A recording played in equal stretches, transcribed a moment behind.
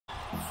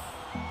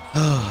Oh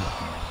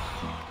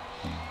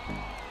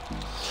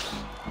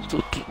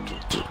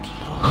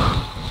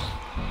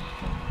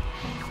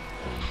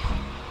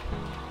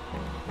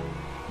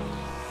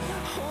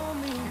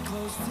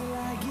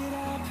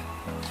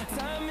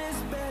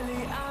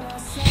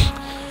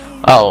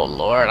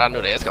Lord, I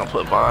knew they was gonna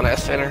put Vaughn at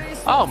center.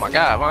 Oh my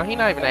God, Vaughn, he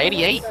not even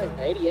 88.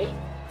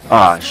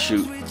 Ah,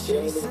 shoot.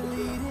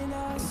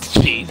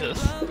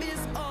 Jesus.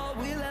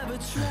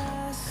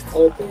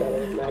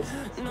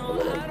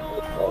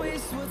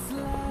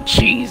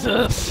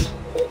 Jesus.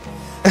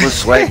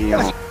 What's Swaggy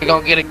on? He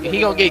gonna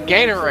get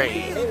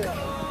Gatorade.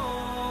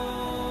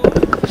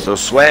 So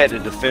Swag the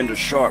defender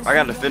sharp. I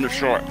got defender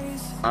sharp.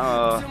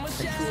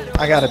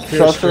 I got a pure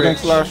Short shooting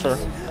slasher.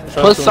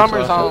 Put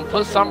Summers on.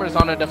 Put Summers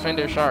on the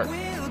defender sharp.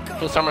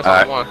 Put Summers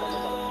on one.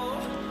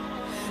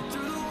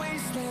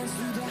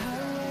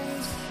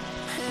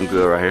 I'm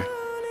good right here.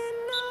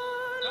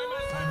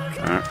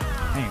 Alright.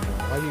 Dang,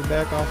 why you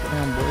back off of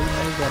him, boy? You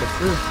know you got a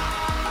pure.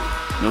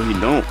 No, he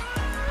don't.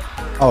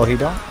 Oh, he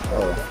don't?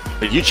 Oh.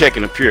 But you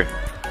checking the pure.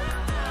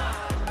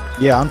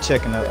 Yeah, I'm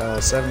checking the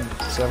 7-1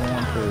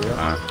 pure,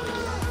 yeah. Alright.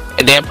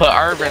 And then put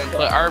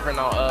Irvin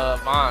on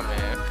Vaughn,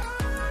 man.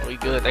 We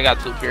good. They got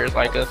two pures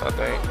like us, I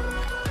think.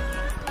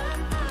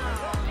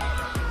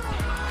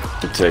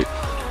 Good take.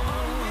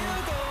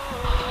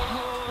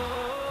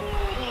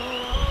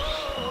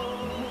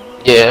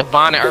 Yeah,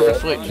 Vaughn and Irvin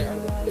switch.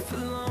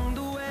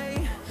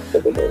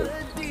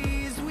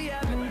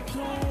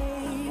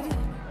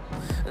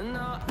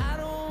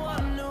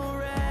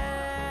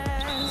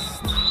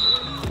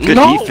 Good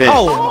defense.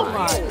 Oh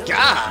my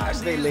gosh,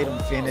 they let him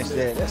finish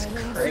that. That's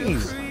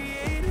crazy.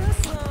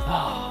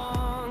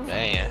 Oh,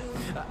 man.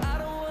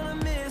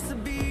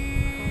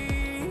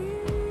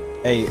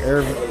 Hey,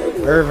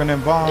 Irvin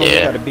and Vaughn, we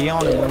gotta be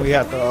on it when we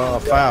have to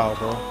foul,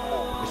 bro.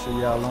 Make sure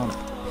y'all on it.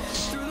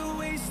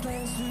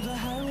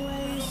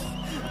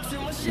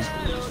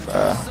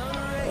 Foul.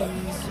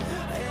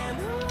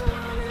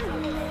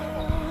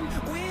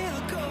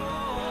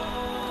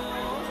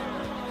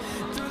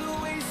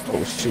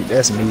 Oh shoot,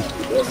 that's me.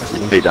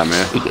 Hey, that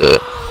man. Good.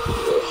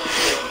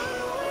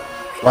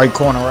 Right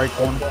corner, right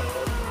corner.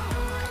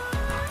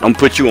 I'm gonna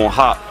put you on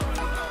hop.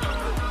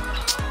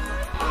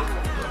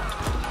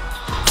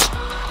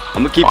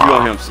 I'm gonna keep you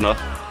on him, Snuff.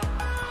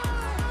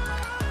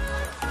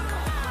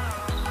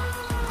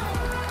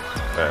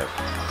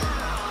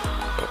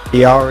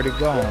 He already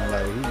gone,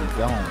 like he's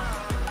gone.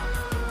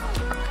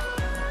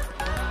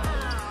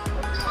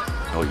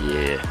 Oh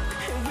yeah.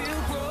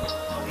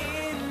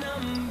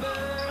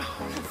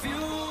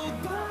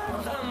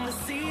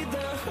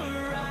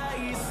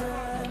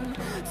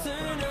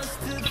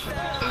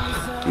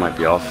 Might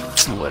be off.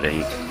 What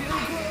ain't?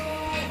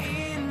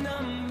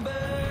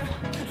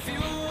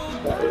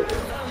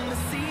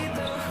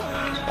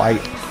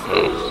 White.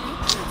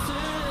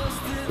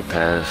 Good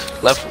pass.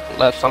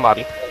 Left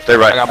somebody. Stay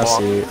right. I got I ball.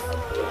 see it.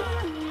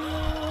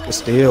 Good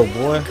steal,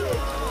 boy.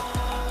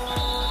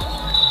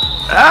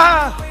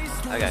 Ah!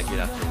 I gotta get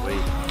out your way.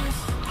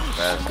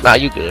 Fast. Nah,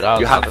 you good.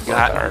 You hot.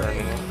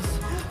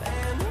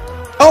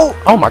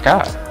 Oh my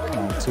God.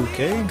 Come on,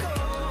 2K.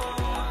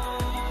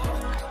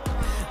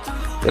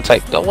 Good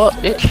take. Go up,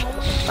 bitch.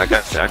 I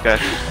got you. I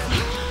got you.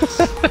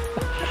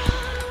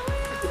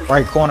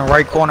 Right corner,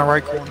 right corner,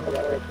 right corner.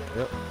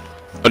 Yep.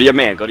 Go to your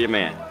man. Go to your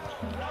man.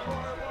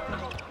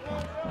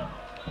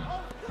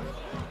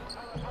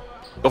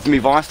 Go for me,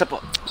 Vaughn. Step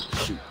up.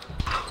 Shoot.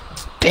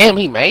 Damn,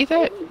 he made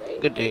that?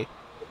 Good day.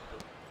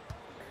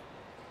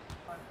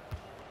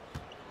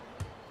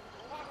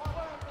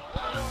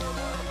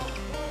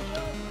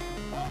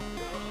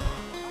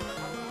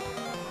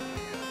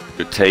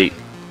 Good take.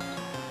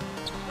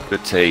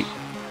 Good take.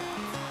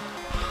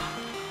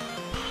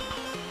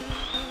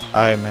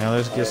 Alright, man,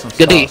 let's get some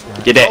Good D. stops,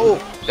 man. Get that. Oh,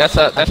 That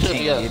should be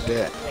can't us. get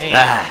that.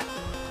 Ah.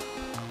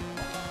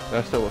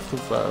 That shit was too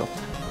fast.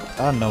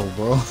 I know,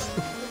 bro.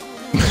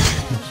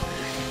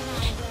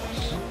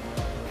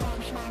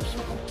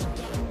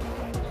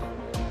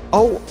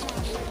 Oh,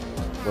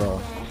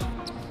 bro.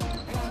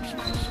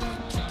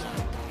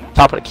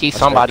 Top of the key,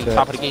 somebody. that.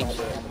 Top of the key.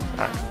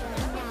 Alright.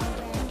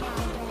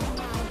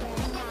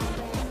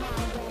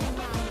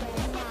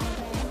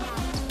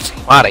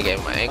 Wow, they gave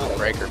him an ankle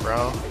breaker,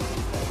 bro.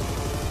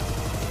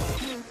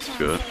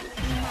 Good.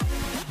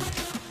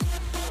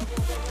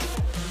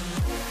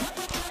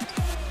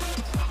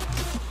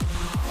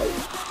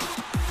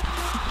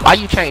 Why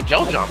you change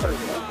your jumper?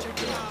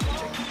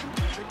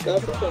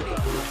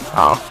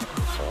 Oh.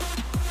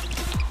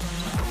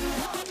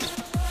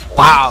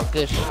 Wow,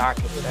 good shot.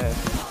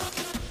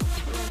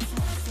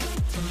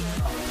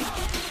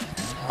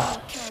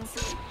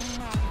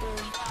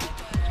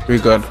 We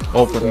good.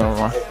 Open, never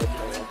mind.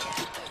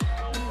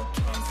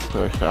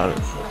 Good shot.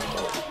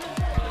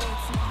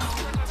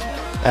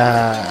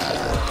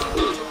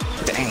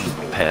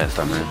 Dang. Passed,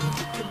 I mean.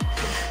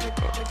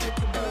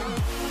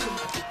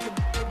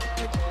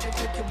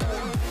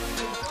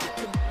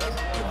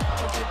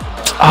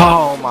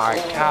 Oh my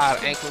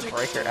God, ankle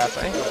breaker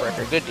after ankle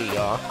breaker. Good D,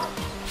 y'all.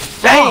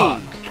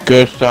 Dang!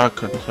 Good shot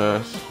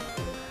contest.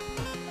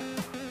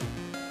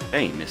 They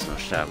ain't missed no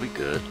shot. We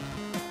good.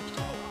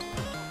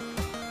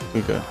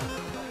 We good.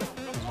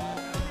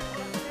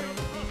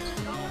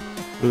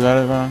 We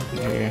got it, man?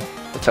 Yeah.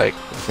 We'll take.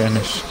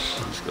 Finish.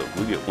 Let's go.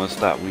 We get one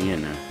stop. We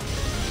in there.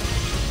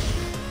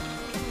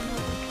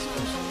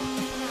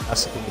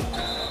 That's good.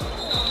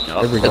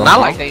 Yup. Here we It's go. not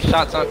like they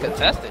shots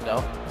uncontested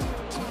though.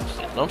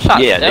 Them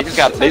shots. Yeah, they just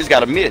got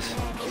to miss.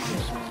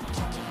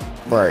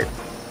 Right.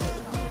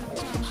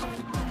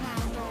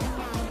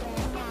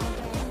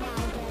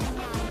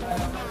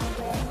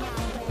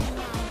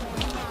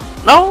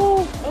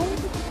 No.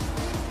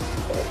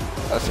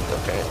 That's a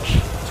good bench.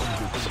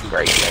 That's a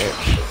great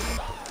bench.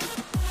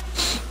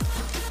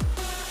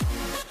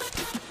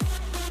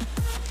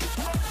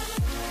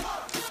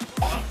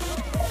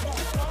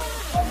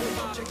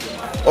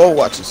 Oh,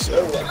 watch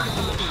yourself.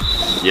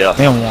 Yeah.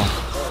 Then one.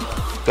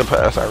 Good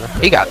pass,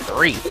 Irvin. He got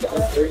 3.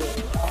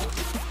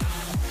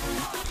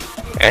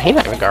 And he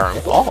not even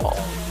guarding ball.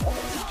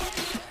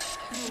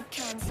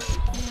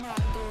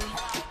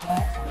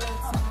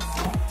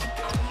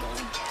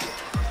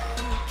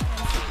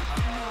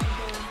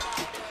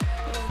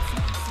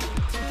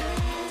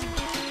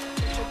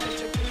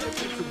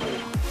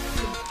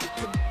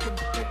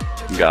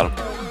 You got him.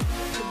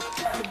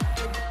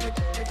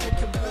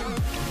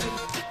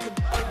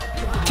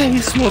 Dang,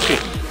 he's smoking.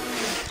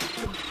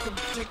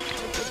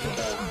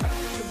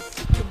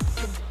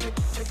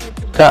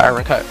 Cut,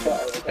 Irvin, cut.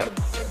 Yep.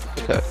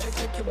 Cut.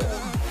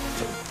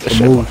 Good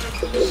shit. Move.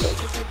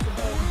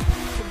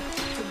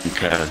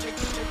 Okay.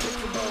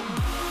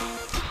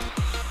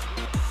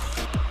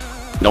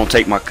 Don't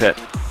take my cut.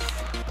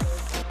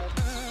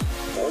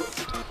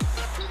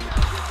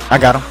 I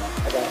got him.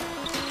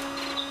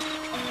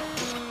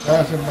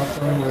 That's in my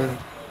phone with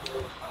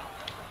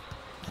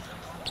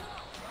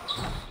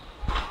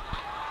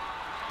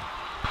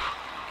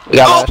We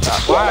got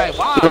last shot.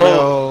 Why?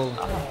 Yo.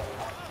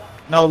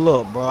 No,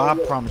 look, bro. I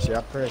promise you.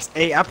 I pressed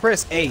A. I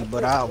pressed A,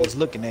 but I was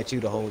looking at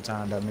you the whole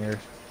time, Damir.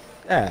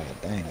 God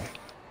dang.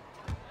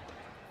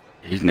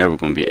 He's never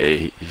gonna be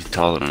A. He's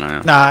taller than I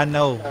am. Nah, I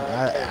know.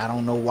 I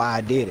don't know why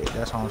I did it.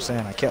 That's what I'm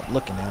saying. I kept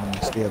looking at him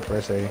and still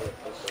press A. I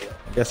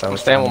guess I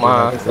was staying with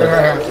trying to do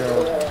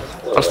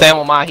that. I'm staying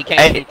with mine. He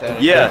can't shoot that.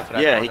 Yeah,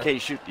 that yeah, he corner.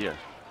 can't shoot. Yeah.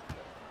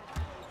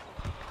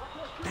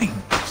 Dang.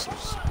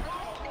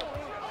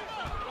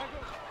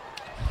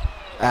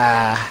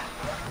 Ah.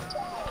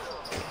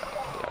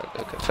 Got a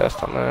good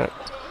contest on that.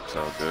 It's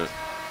all good.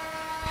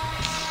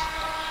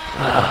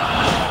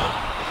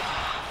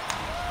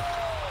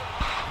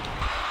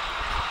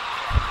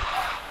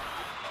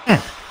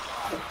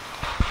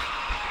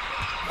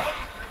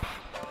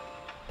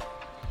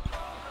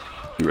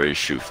 You ready to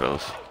shoot,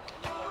 fellas?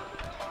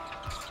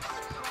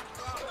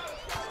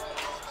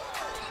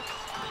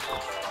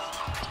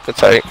 Good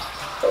take.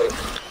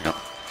 Yep.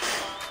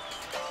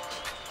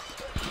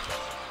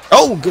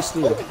 Oh, good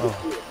steal. Oh.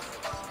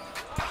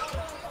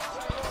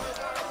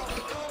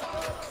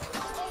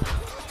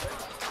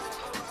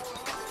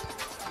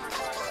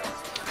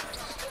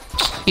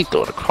 He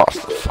threw it across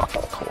the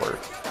fucking court.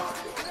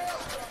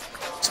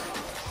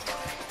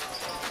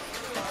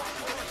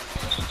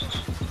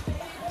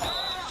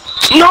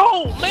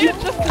 No, man,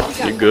 just because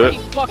he You got good?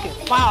 3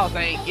 fucking fouls,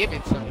 they ain't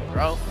giving to me,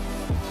 bro.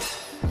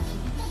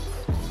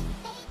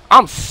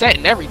 I'm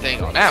setting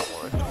everything on that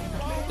one.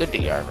 Good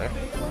DR, man.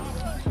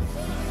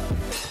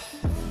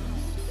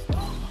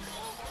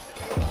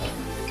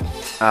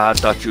 I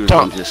thought you was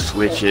gonna just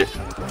switch it.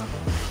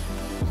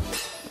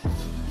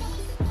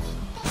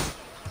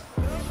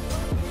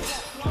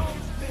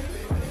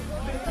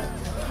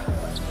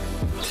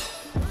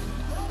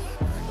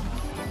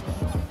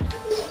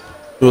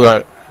 We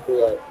got it.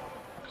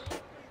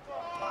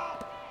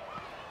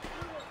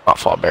 My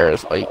fault, Bear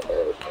is late.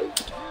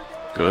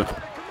 Good.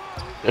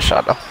 Good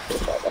shot, though.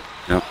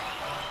 Yep.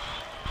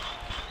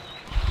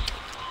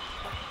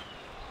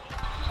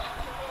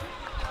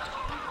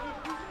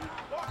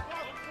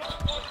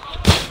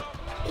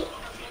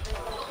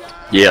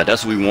 Yeah,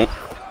 that's what we want.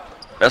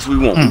 That's what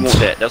we want. We want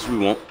that. That's what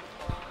we want.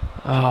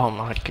 Oh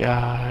my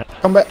god.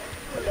 Come back.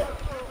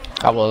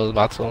 I was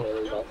about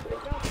to.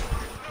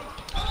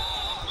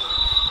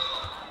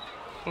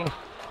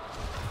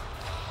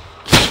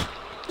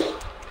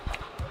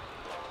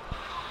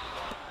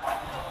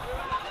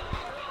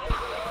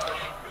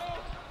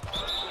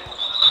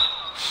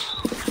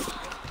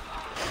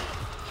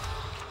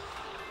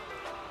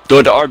 Throw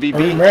it to RBB.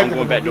 I'm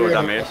going back door,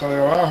 dumbass.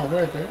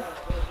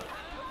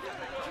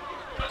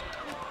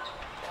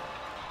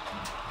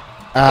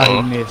 Ah,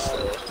 he missed.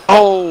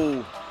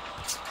 Oh!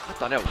 I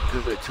thought that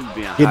was good too,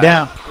 being Get high.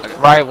 down.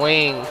 Right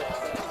wing.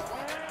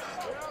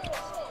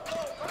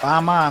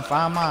 Find mine.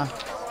 Find mine.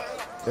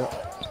 Yep.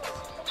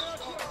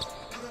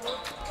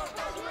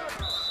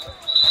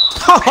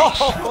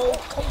 Oh,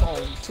 come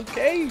on,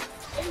 2K.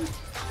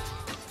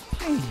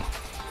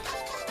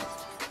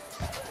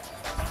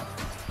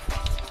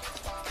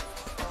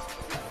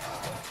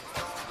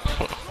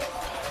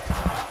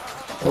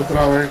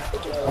 Otra vez.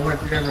 Vamos a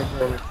tirar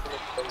otra vez.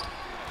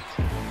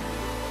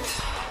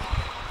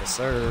 Yes,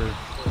 sir.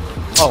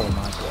 Oh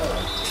my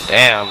god.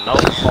 Damn, no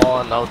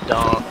ball, no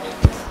dunk.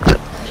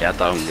 Yeah, I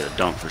thought I was gonna get a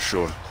dunk for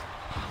sure.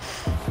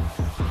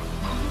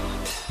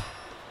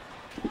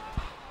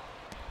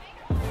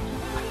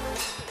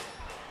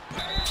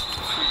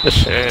 Good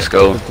shit. Let's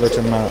go. Glitch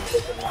him out.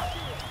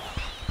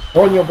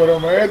 Coño, pero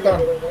meta.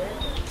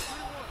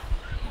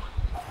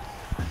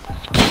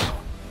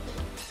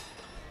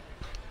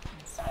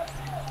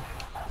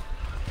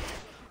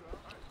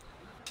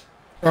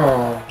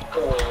 Oh.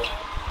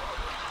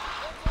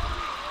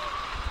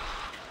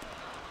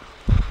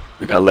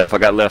 I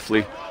got left,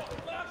 Lee.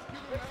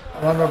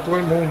 Hablando a todo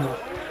el mundo.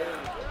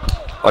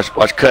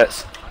 Watch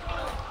cuts.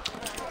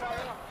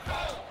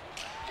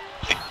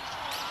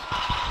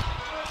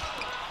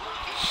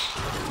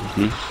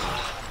 Good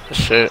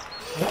shit.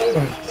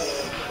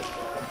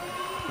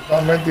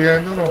 Estás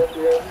metiéndolo.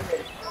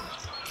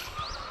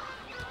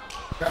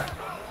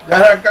 Ya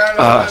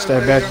arrancaron.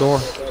 Stay back door.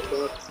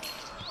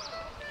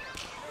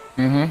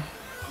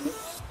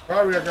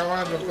 Fabi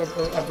acabando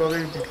a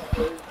todito.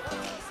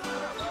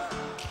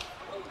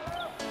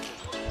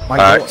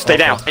 Alright, stay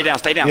down.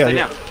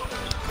 Yeah.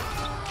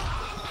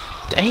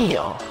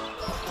 Damn.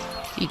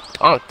 He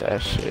dunked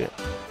that shit.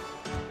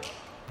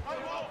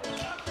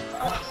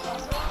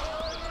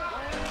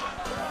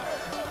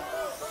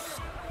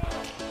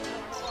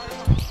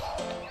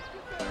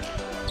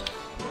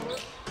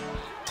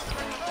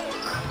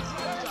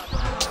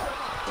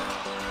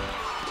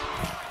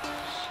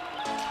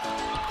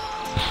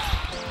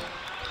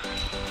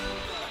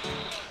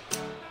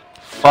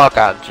 Fuck,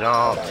 I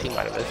jumped. He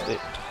might have missed it.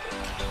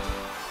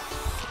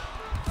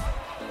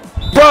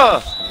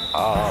 Bruh!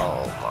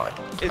 Oh my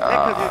Is that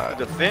god. because he's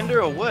the defender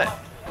or what?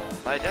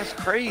 Like, that's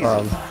crazy. I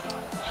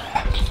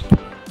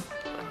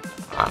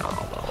don't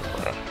know,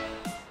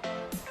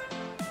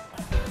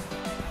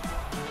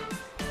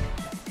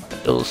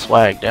 bro. Dude,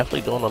 Swag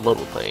definitely doing the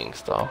little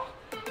things, though.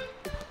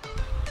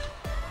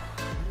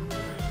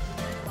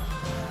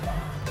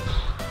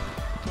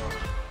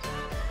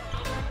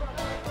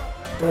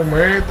 No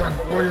metan,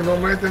 coño, no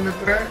meten de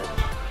tres.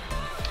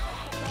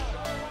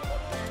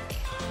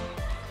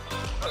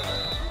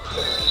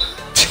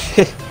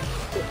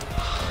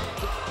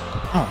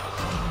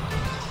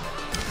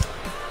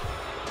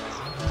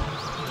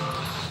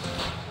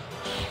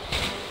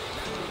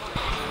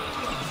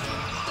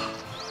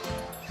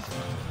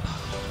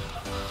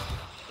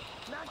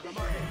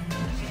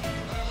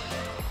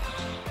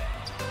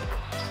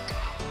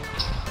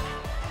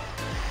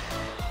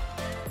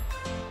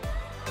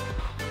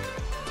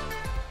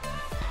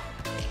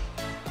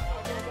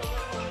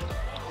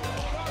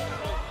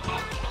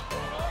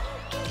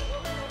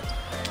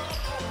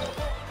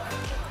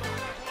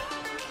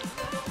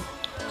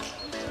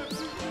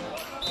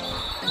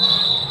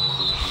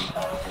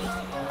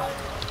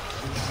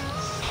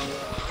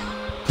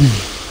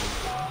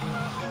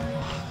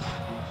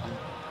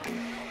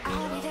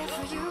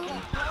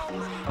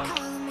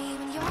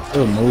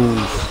 Good move.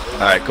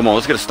 Alright, come on,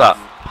 let's get a stop.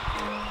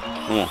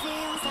 Come on.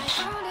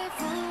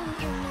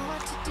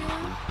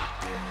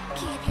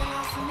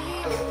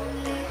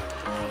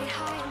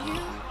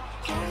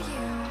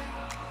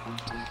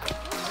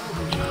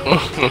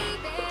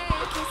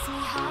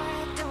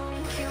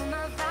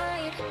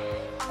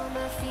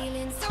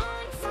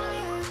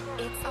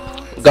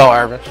 Go,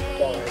 Irvin.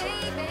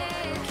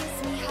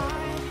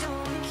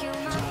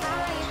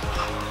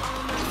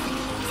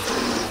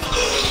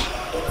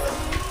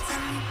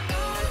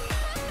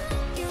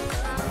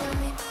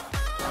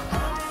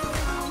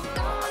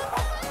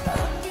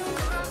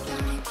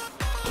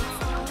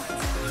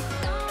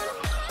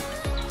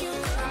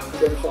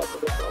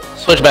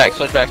 Switch back.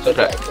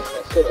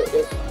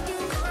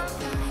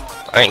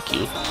 Thank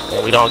you.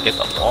 And we don't get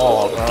the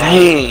ball, bro.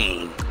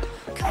 Dang!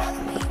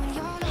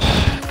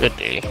 Good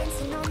day.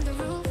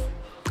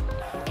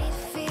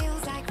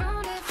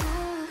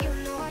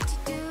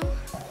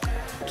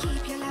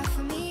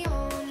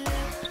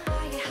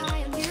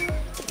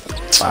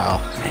 Wow.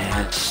 Man,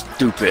 that's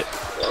stupid.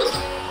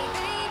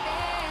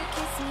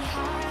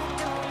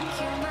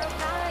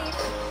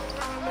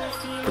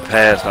 The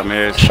pass, I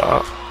made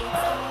Shot.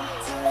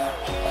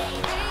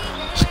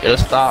 Let's get a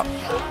stop.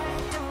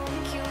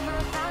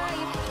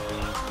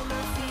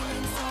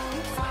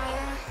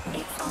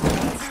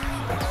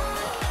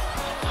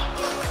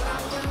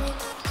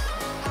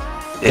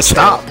 It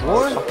stopped,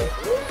 boy.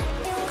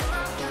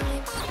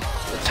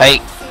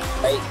 Take.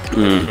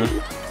 Mm-hmm.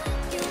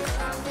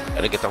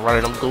 Gotta get the run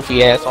of them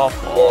goofy ass off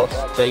balls.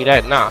 Tell you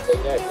that now.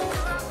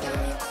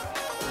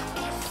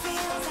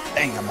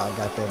 Dang, I about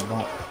got that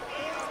bump.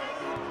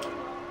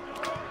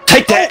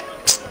 Take that!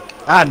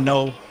 I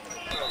know.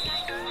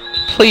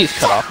 Please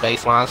cut off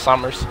baseline,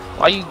 Summers.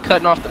 Why you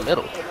cutting off the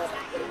middle?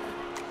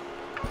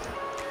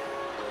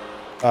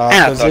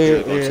 I Cause thought you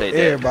were gonna say that.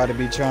 everybody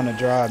be trying to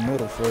drive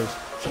middle first,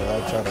 so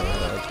I try to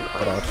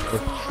cut off.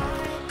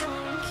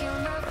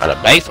 The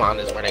baseline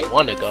is where they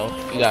want to go.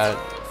 You got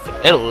the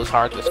middle is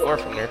hard to score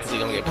from there because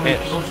you're gonna get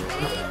pinched.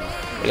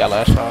 We got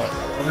last shot.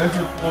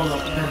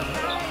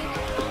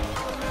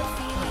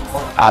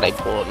 Ah, they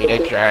pulled me. They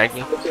dragged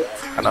me.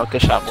 I know.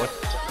 Good shot, boy.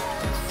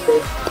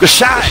 Good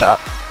shot. Good shot.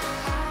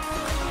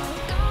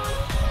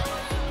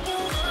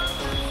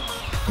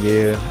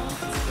 Yeah.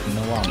 You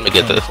know Let me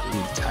get this.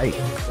 Tight.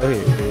 Go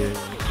ahead.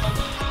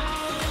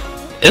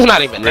 It's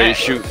not even Ready that.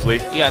 to shoot, Flea.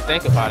 You gotta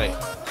think about it.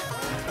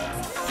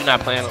 You're not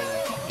playing.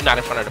 You're not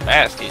in front of the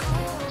basket.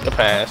 The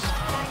pass.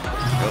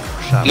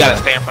 Shot You gotta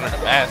back. stay in front of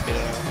the basket.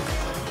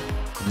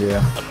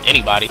 Yeah. Of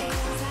anybody.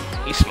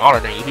 He's smaller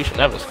than you. He should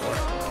never score.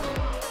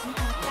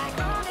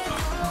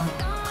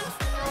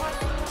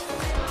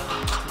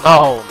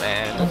 Oh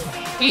man.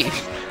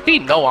 He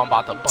know I'm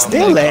about to bump.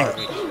 Still that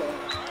there. garbage.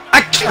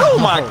 Oh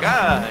my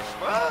gosh,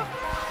 bro.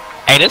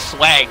 Hey, this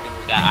swag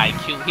dude got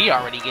IQ. He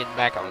already getting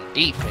back on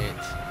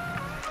defense.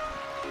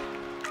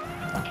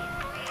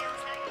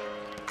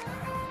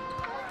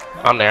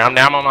 I'm there. I'm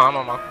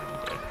on.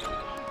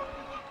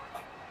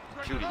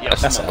 Shoot it. Yeah,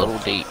 That's a come on.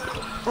 little deep.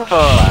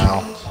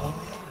 Wow.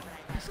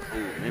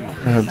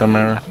 Hit the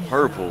mirror.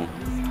 Purple.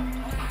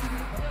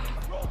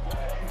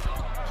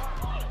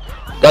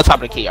 Go top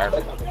of the key,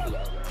 Irvin.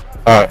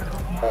 Alright.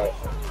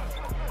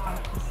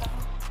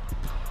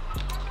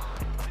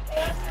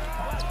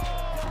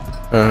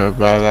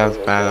 That's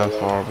bad. That's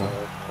horrible.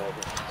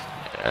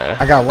 Yeah.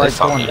 I got right That's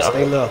something, corner.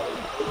 Stay low.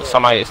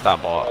 Somebody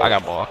stop ball. I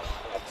got ball.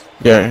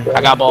 Yeah.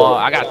 I got ball.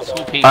 I got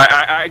 2 people.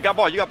 Alright, got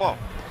ball. You got ball.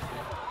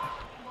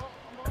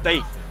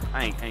 Stay.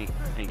 I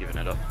ain't giving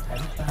it up.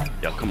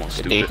 Yo, come on,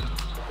 stupid.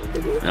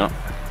 Yeah.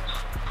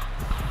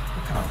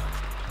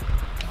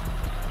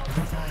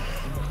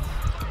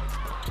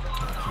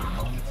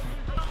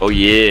 Oh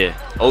yeah.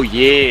 Oh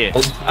yeah.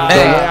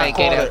 Hey,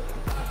 get it.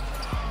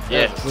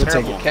 Yeah. We'll take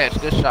Terrible it.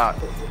 catch. Good shot.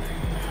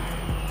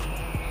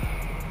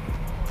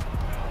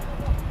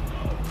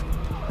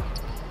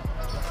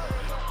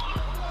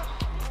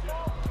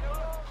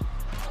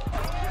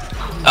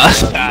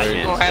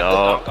 You gonna have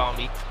to dunk on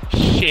me.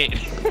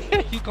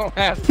 Shit. You gonna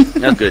have to.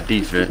 That's good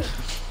defense.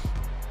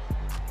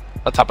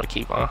 On top of the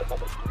keep on.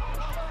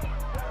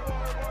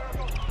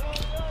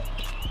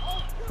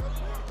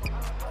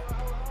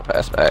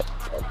 Pass back.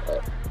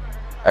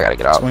 I gotta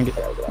get out. Swing it.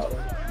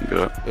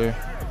 Good.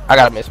 Yeah. I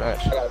got a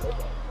mismatch.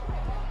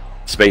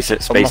 Space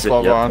it. Space it.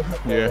 Almost Yep.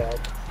 on. Yeah.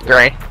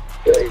 Gray.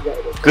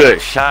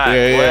 Good shot.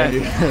 Yeah. boy.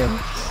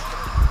 Yeah.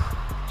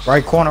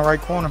 Right corner. Right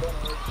corner.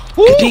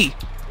 Good D.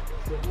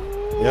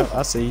 Yep,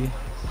 I see you.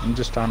 I'm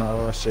just trying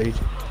to shade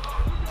you.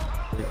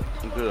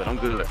 I'm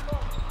good.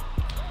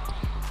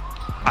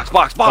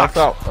 Box. Box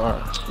out.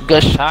 Alright.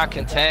 Good shot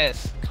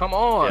contest. Come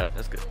on. Yeah,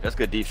 that's good. That's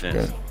good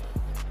defense. Good.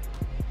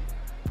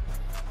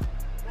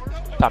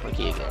 Top of the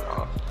key again,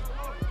 huh?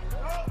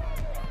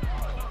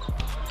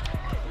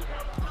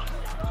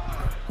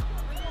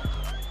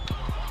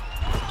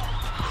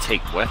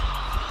 Take what?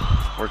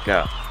 Work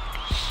out.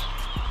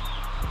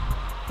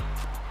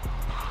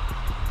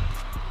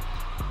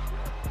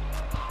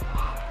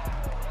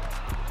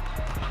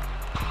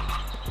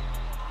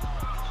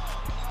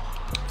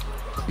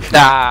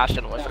 Nah, I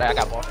shouldn't have went for that. I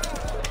got ball.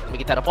 Let me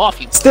get that up off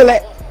you. Still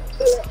at.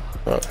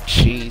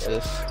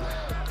 Jesus.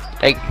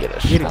 They can get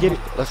a Get it, shot. get it.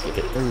 Let's get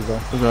it. There we go.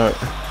 Good.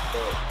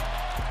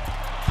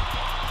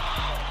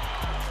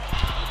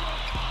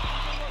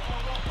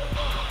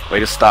 Way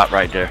to stop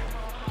right there.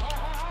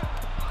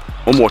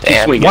 One more. Keep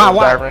Damn, swinging. wow,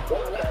 Wow.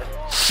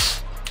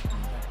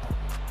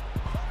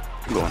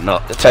 I'm going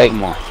up. The take.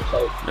 Come on.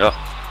 Yep.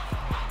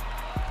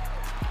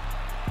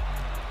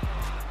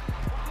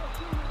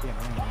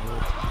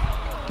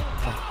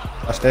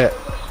 Watch that.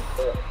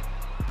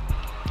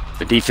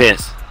 The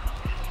defense.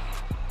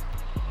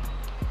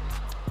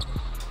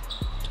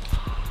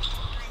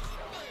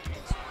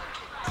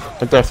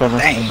 Hit that 7.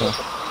 Dang.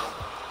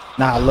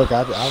 Nah, look,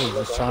 I was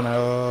just trying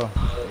to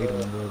beat him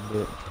a little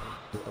bit.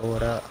 Throw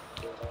it out.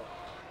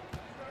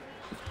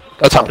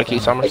 Go top of the key,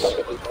 Summers.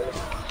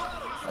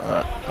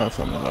 Alright. That's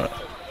something like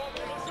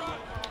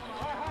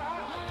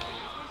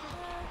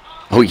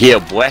Oh yeah,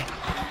 boy.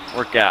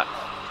 Work out.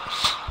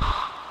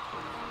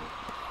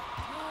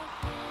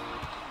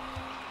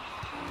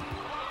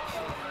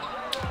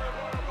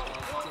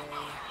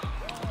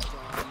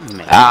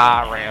 Man.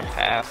 Ah, I ran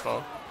past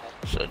him.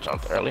 Should have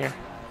jumped earlier.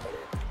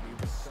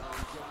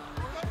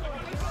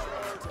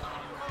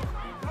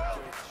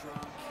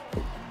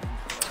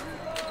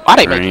 Why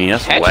they make Green, you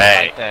that's catch it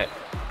whack. like that?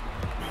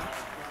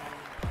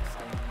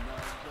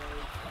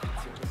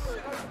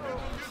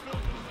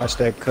 Watch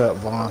that cut,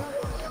 Vaughn.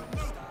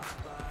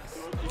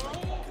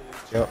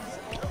 Yep.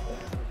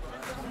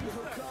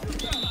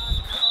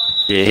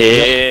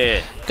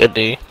 Yeah. Good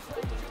D.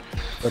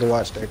 Better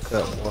watch that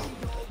cut, boy.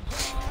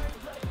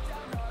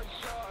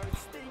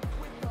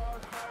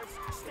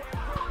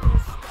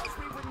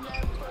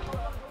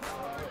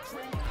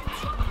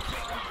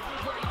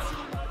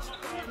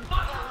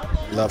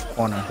 Left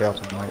corner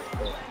helping, Mike.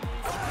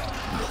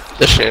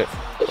 This shit.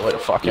 Way to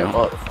fuck him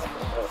up.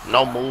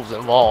 No moves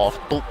involved.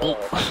 Boop boop.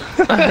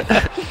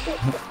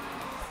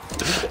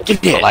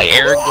 Get that. Like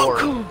Eric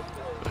Gordon.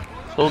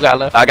 Who got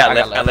left? I got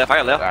left. I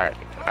got left. Alright.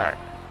 Alright.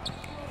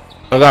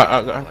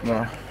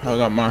 I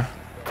got mine.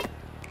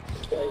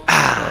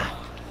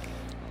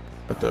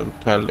 At the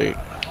pad lead.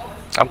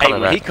 I'm Hey,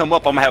 coming when he back. come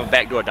up, I'm gonna have a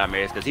backdoor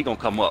Damaris because he gonna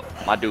come up.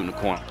 My dude in the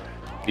corner.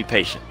 Be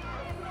patient.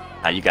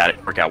 Now you got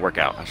it. Work out, work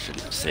out. I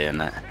shouldn't have said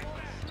that.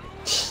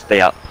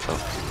 Stay out. So,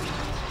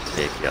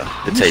 there you go.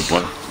 The tape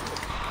one.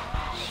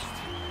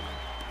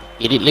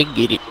 Get it, Lick,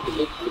 get it.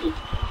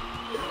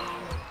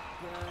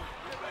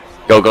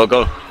 Go, go,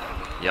 go.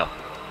 Yeah.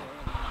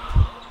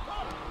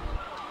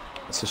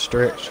 It's a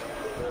stretch.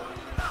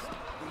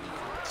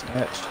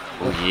 Snatch.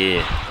 Oh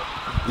yeah.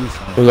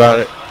 Who got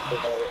it?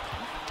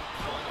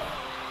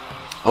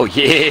 Oh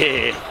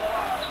yeah.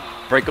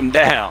 Break him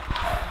down.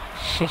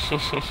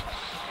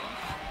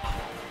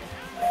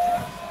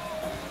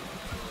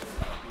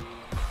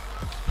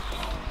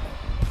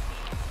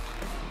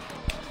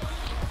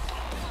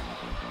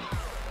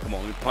 Come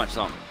on, let me punch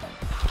something.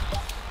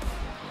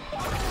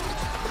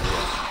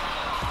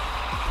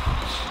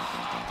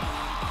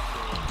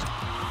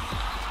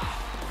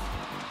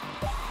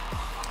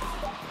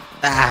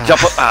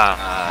 Jump up.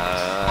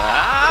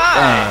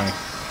 Dang. Man,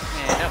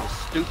 that was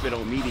stupid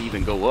on me to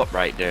even go up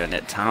right there in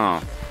that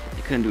time.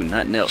 You couldn't do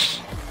nothing else.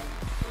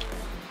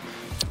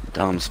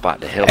 Dumb spot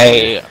to help.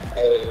 Hey,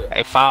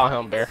 foul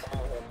him, Bear.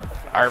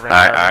 Irvin,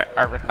 Alright.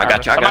 Irvin. I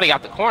got you, I Somebody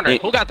got got the corner. He-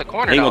 Who got the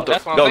corner, He though? gonna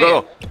That's what go, I'm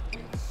go, saying. go.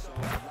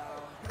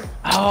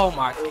 Oh,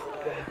 my.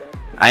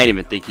 I ain't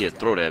even think he'd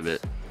throw that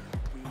bit.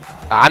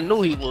 I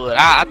knew he would.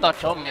 I thought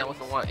your man was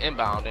the one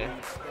inbounding.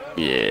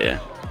 Yeah.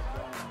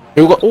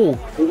 Here we go. Ooh.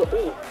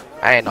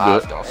 I ain't know I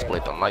was gonna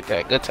split them like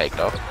that. Good take,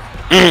 though.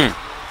 Thanks,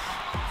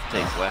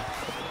 boy.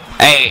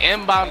 Hey,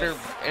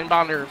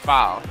 inbounder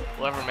foul.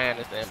 Whoever man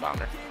is the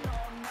inbounder.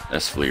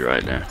 That's Flea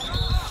right there.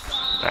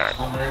 Alright.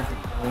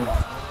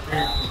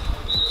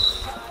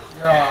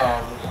 Ya,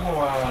 ¿cómo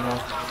va a ganar?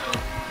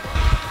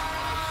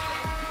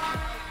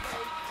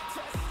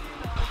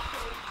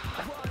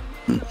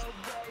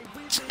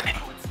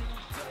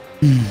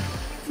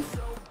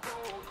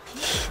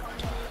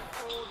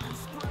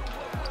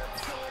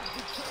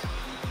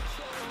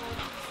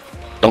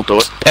 Don't throw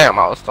it. Damn,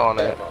 I was throwing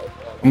that.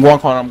 I'm going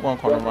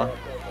corner, bro.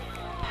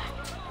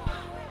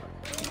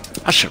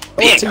 I should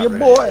Oh, to your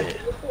boy.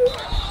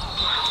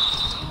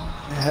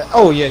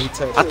 Oh yeah, he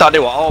took. I thought they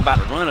were all about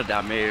to run a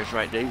Damaris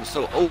right there. He was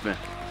so open.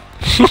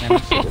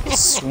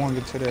 Swung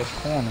it to that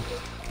corner.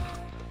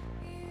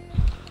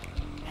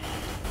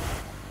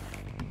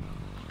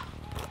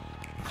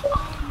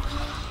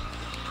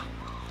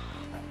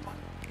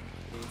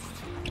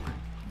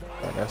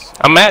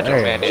 Imagine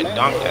Hey. man didn't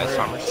dunk that,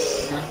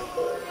 Summers.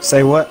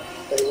 Say what?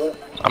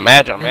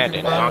 Imagine man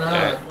didn't dunk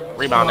that.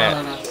 Rebound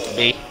that.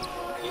 B.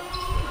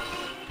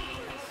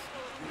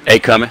 A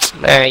coming.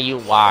 Man, you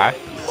why?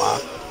 You why?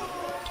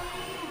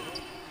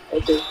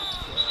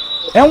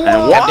 And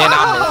And what? And then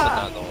I missed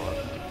another one.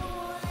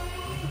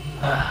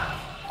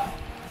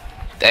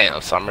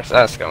 Damn, Summers,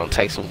 that's gonna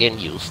take some getting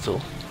used to.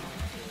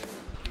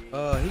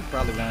 He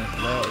probably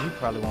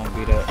won't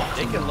be that.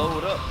 They can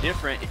load up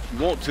different if you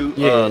want to.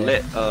 Yeah.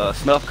 Let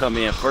Snuff come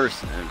in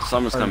first and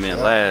Summers come in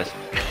last.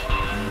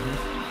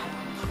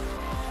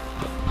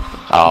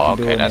 Oh, can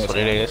do okay, it that's next what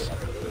it is.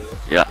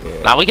 Yeah.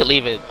 Now we can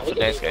leave it for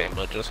next game,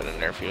 but just in the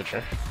near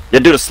future. Yeah,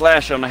 do the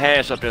slash on the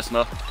hash up there,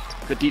 Snuff.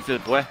 Good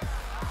defense, boy.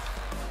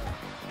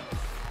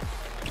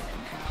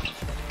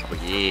 Oh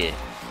yeah.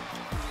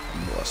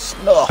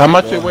 How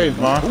much it weighs,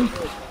 man?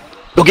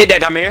 Go get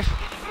that, Damaris.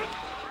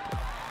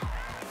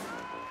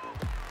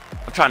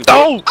 I'm trying to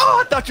go.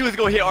 Oh, I thought you was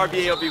gonna hit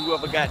RBA LB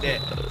whoever got that.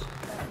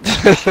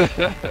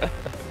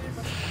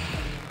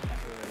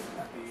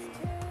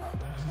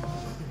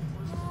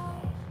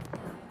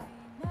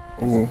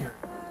 Ooh.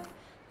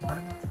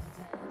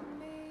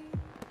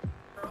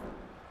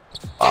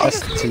 That's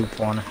the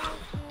 2-pointer.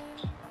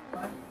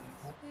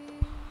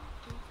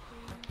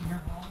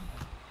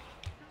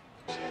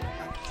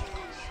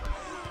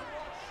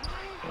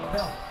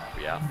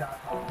 We out.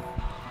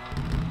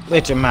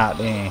 Let him out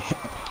then.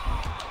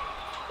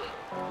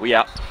 We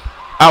out.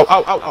 Ow,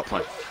 ow, ow, ow.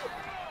 Punch.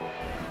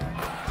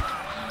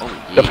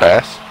 Oh yeah. Good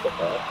pass.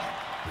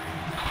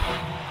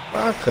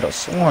 I could have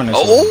sworn this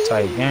was a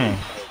tight game.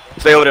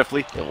 Stay over there,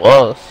 Flea. It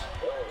was.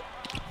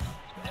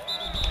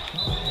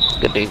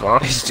 Good Devon.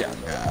 This young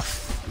guy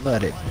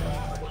flooded.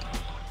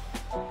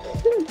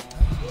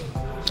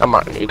 Come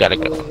on, you gotta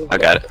go. I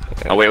got it.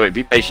 Oh wait,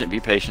 be patient, be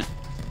patient.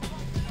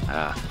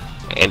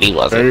 And he There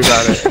wasn't. you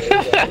got it.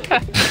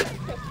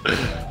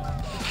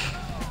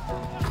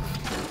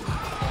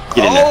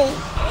 Get in there.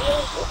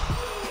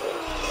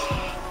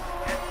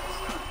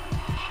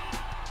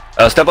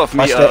 Step up for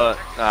me. Watch that.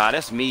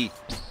 That's me.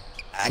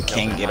 I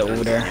can't get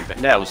over there.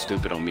 That was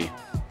stupid on me.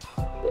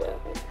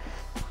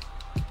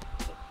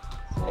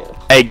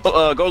 Hey,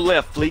 go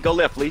left, Flea. Go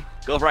left, Flea.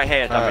 Go right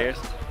hand, Damaris.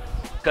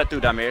 Cut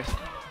through, Damaris.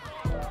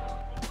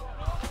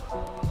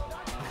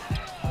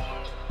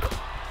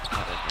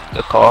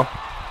 Good call.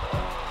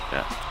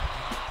 Yeah.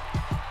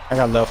 I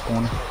got left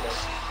corner.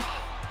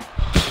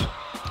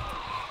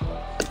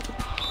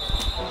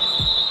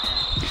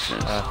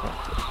 Defense.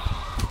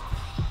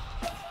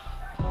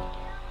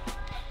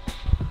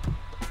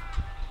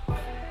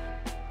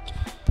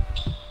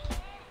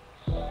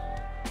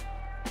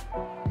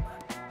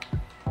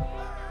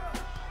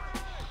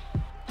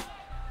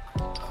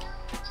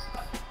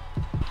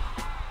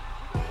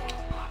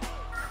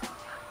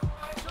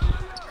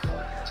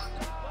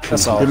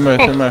 That's all. Give me,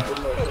 give me.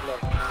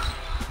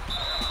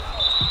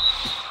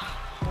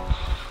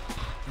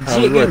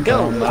 She can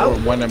go.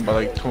 We're winning by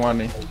like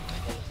 20.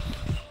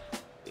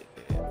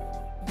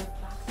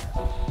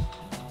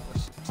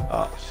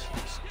 Oh,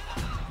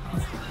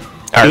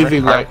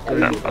 Easy like 3.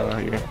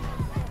 Yeah.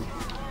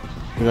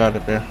 You got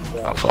it there.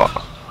 I'm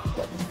sorry.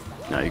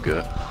 No, you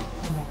good.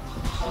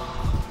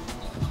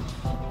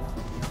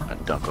 I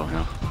dunk on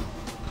him.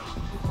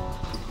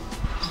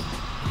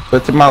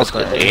 Put your mouse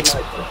Good down. D.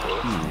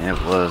 Yeah,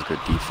 it was good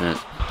defense.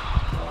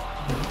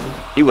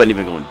 He wasn't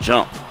even gonna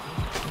jump.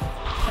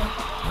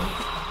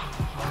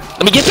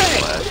 Let me get that.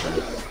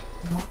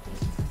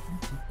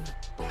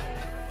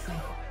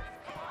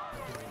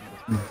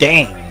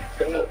 dang.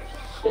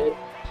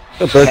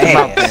 Put your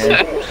mouth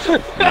Pass.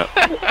 down. Yep.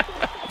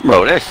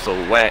 Bro, that's so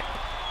whack.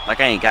 Like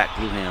I ain't got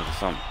glue hands or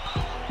something.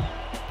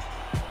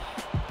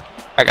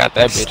 I got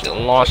that bitch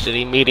and launched it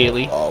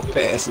immediately. All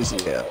passes,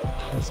 yeah.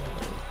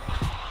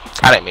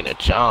 I didn't mean to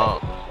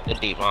jump. The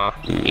D-Von.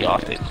 He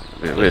off it.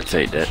 We'll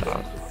take that.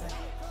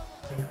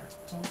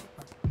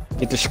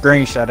 Get the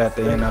screenshot at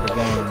the end of the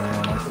game,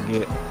 man. Don't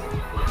forget.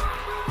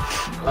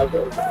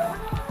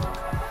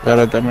 Got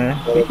it there, man.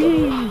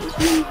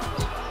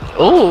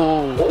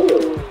 Ooh.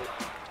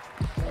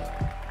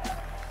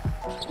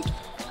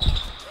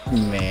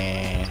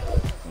 Man,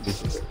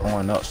 this is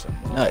throwing up some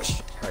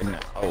nuts right now.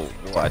 Oh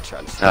boy, I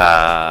tried to.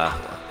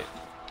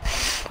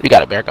 You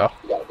got it, Bear. Go.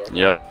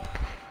 Yeah.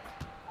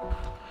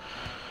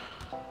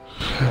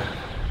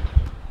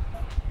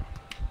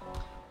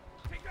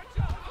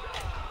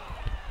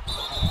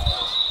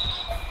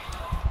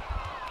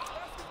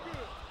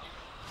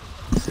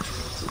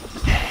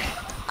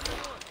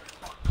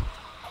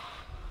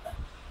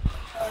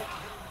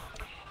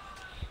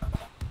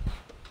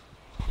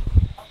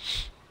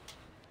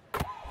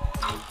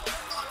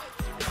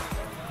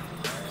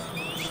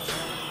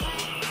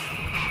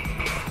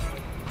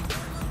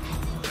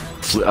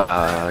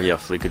 Yeah,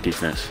 Flea, good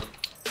defense.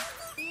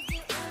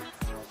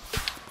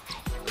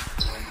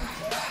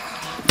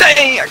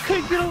 Dang, I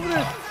couldn't get over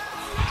there.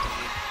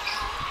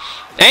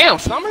 Damn,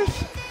 Summers.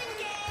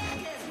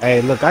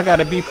 Hey, look, I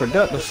gotta be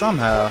productive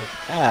somehow.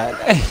 God,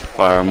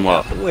 Fire him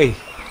up. wait.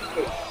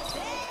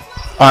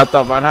 I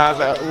thought Van Haas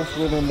had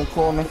Oofwood in the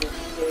corner.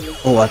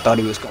 Oh, I thought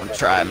he was gonna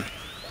try me.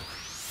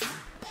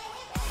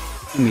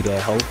 Give me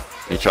that hoe.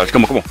 Hey, Charge,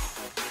 come on, come on.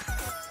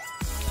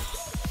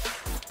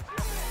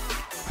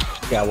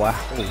 Yeah, why?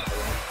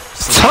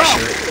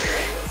 Oh.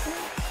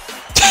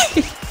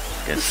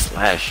 Good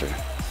slasher.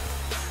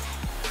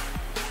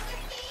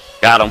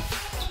 Got him.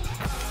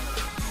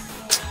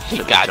 He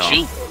got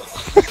you.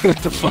 What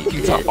the fuck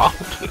you talking about?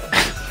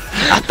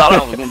 I thought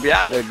I was gonna be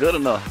out there good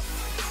enough.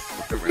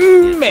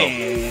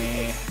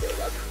 Man.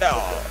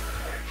 No.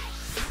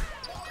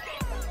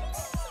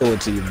 Throw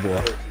it to you,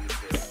 boy.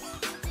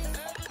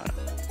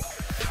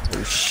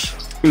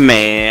 Oh,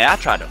 Man, I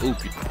tried to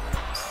oop you.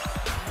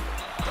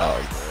 Oh,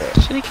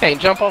 yeah. Shit, he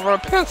can't jump over a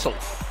pencil.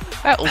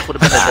 That oof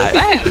would have been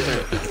a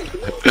disaster.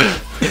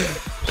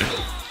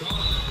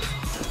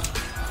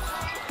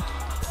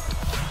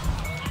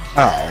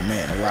 Oh,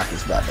 man, the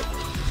Rockets about to.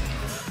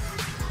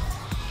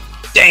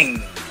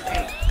 Dang.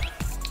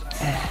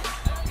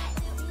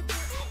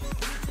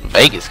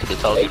 Vegas could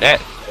have told you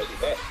that.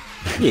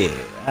 Yeah,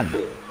 I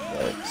know.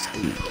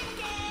 Steve.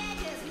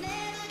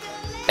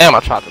 Damn, I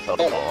tried to throw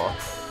the ball.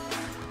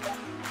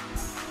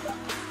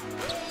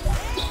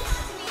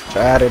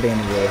 Tried it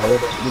anyway. Hold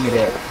it. Give me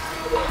that.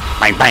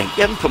 Bang, bang.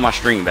 Get him, put my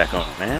string back on, man.